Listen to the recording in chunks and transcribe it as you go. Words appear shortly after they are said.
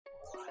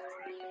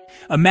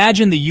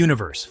Imagine the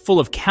universe, full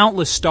of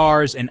countless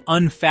stars and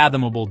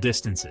unfathomable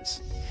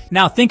distances.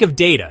 Now think of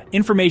data,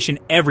 information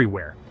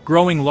everywhere,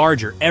 growing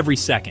larger every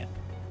second.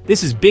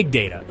 This is big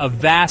data, a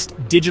vast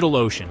digital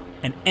ocean,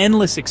 an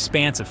endless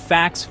expanse of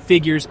facts,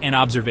 figures, and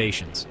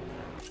observations.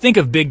 Think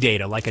of big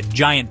data like a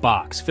giant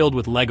box filled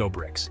with Lego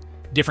bricks,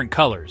 different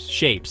colors,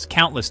 shapes,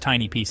 countless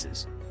tiny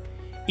pieces.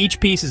 Each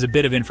piece is a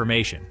bit of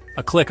information,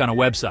 a click on a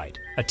website,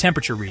 a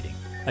temperature reading,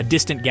 a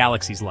distant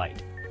galaxy's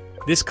light.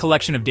 This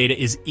collection of data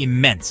is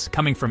immense,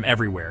 coming from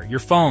everywhere. Your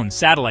phone,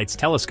 satellites,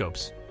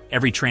 telescopes.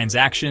 Every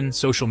transaction,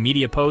 social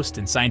media post,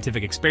 and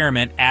scientific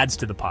experiment adds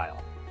to the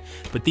pile.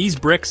 But these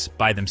bricks,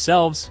 by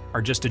themselves,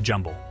 are just a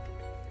jumble,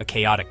 a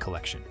chaotic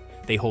collection.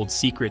 They hold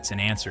secrets and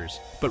answers,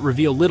 but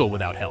reveal little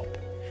without help.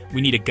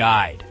 We need a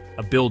guide,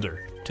 a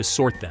builder, to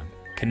sort them,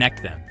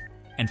 connect them,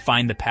 and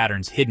find the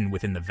patterns hidden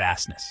within the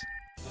vastness.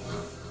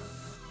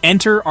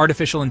 Enter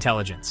artificial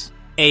intelligence.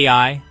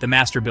 AI, the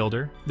master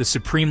builder, the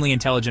supremely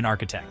intelligent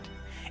architect.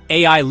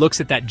 AI looks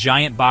at that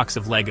giant box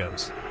of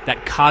Legos,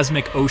 that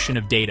cosmic ocean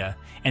of data,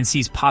 and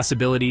sees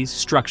possibilities,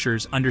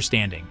 structures,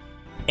 understanding.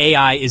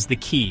 AI is the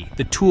key,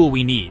 the tool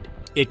we need.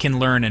 It can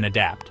learn and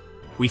adapt.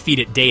 We feed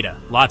it data,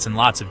 lots and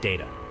lots of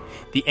data.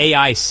 The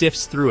AI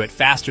sifts through it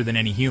faster than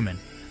any human,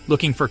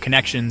 looking for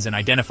connections and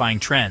identifying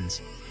trends.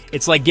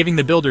 It's like giving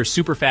the builder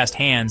super fast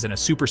hands and a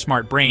super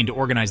smart brain to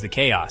organize the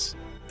chaos.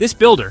 This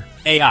builder,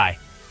 AI,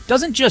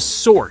 doesn't just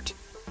sort.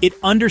 It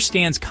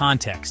understands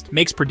context,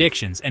 makes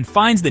predictions, and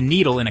finds the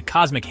needle in a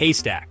cosmic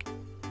haystack.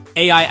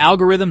 AI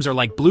algorithms are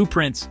like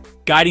blueprints,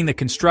 guiding the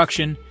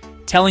construction,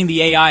 telling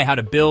the AI how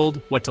to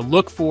build, what to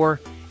look for,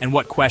 and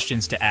what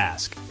questions to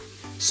ask.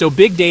 So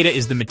big data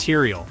is the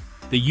material,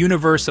 the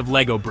universe of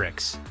Lego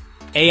bricks.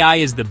 AI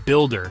is the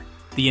builder,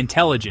 the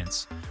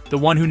intelligence, the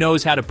one who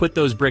knows how to put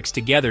those bricks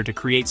together to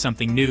create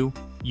something new,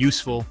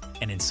 useful,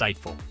 and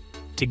insightful.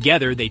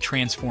 Together, they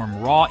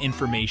transform raw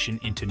information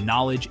into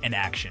knowledge and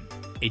action,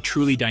 a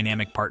truly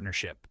dynamic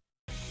partnership.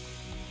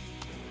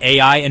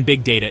 AI and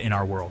big data in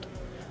our world.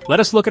 Let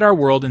us look at our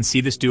world and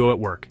see this duo at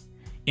work.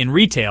 In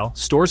retail,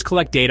 stores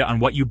collect data on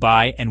what you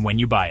buy and when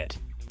you buy it.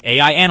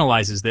 AI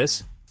analyzes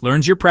this,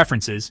 learns your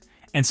preferences,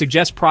 and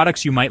suggests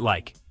products you might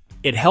like.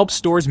 It helps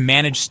stores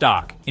manage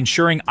stock,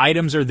 ensuring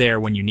items are there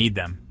when you need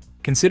them.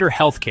 Consider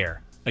healthcare,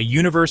 a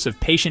universe of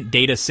patient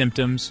data,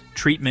 symptoms,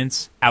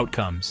 treatments,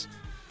 outcomes.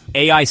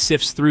 AI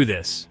sifts through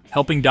this,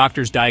 helping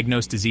doctors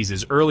diagnose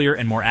diseases earlier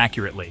and more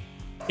accurately.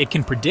 It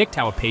can predict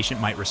how a patient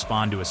might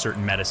respond to a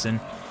certain medicine,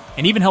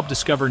 and even help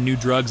discover new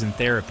drugs and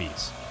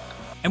therapies.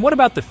 And what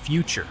about the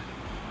future?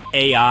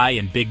 AI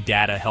and big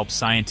data help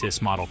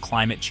scientists model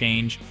climate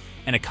change,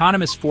 and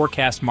economists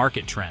forecast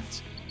market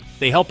trends.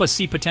 They help us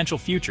see potential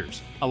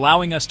futures,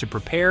 allowing us to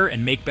prepare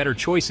and make better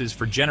choices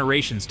for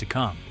generations to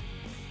come.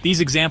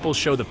 These examples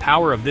show the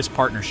power of this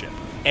partnership: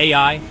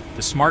 AI,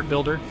 the smart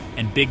builder,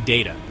 and big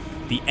data,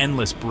 the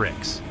endless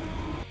bricks.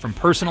 From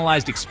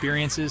personalized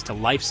experiences to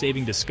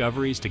life-saving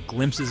discoveries to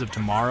glimpses of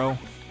tomorrow,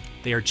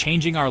 they are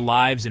changing our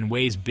lives in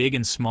ways big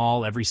and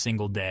small every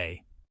single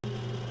day.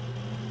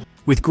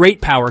 With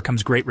great power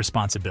comes great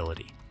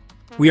responsibility.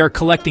 We are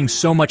collecting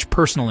so much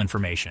personal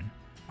information: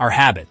 our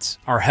habits,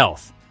 our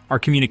health, our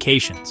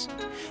communications.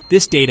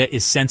 This data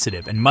is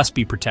sensitive and must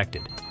be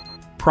protected.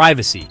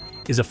 Privacy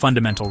is a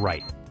fundamental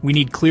right. We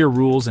need clear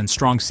rules and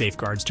strong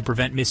safeguards to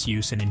prevent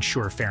misuse and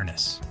ensure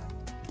fairness.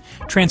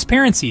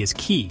 Transparency is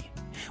key.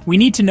 We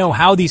need to know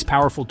how these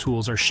powerful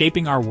tools are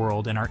shaping our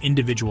world and our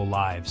individual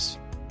lives.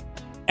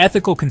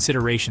 Ethical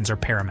considerations are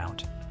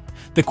paramount.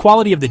 The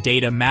quality of the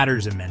data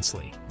matters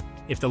immensely.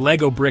 If the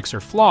Lego bricks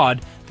are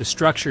flawed, the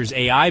structures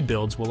AI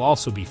builds will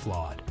also be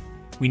flawed.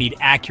 We need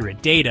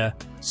accurate data,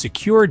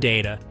 secure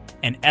data,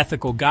 and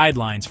ethical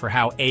guidelines for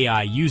how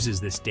AI uses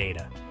this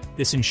data.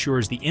 This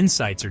ensures the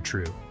insights are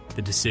true,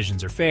 the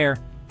decisions are fair,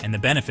 and the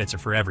benefits are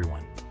for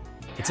everyone.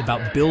 It's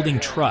about building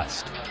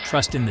trust,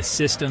 trust in the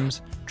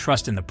systems,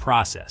 trust in the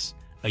process,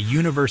 a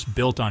universe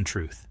built on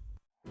truth.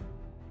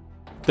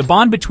 The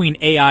bond between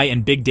AI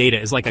and big data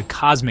is like a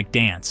cosmic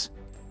dance,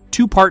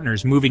 two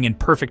partners moving in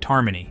perfect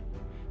harmony.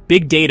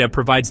 Big data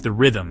provides the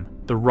rhythm,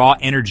 the raw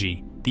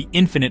energy, the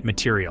infinite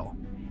material.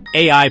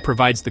 AI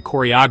provides the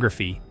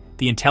choreography,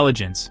 the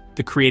intelligence,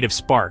 the creative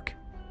spark.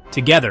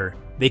 Together,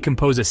 they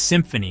compose a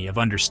symphony of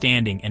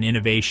understanding and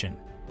innovation.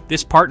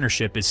 This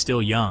partnership is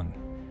still young.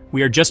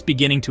 We are just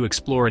beginning to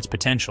explore its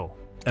potential.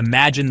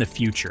 Imagine the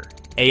future: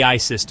 AI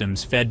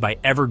systems fed by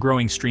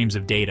ever-growing streams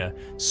of data,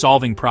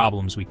 solving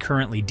problems we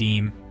currently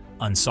deem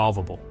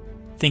unsolvable.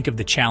 Think of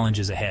the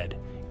challenges ahead: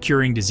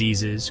 curing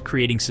diseases,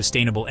 creating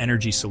sustainable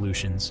energy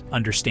solutions,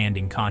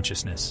 understanding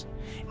consciousness.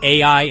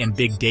 AI and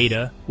big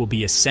data will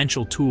be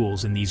essential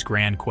tools in these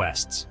grand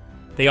quests.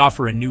 They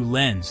offer a new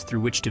lens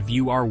through which to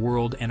view our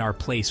world and our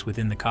place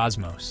within the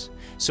cosmos.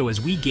 So as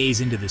we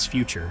gaze into this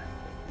future,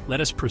 let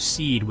us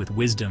proceed with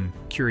wisdom,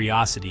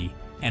 curiosity,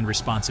 and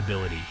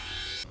responsibility.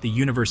 The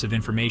universe of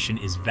information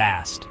is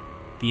vast.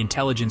 The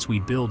intelligence we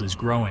build is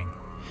growing.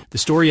 The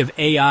story of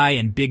AI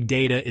and big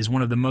data is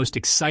one of the most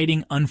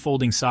exciting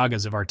unfolding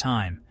sagas of our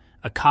time,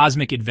 a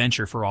cosmic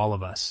adventure for all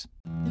of us.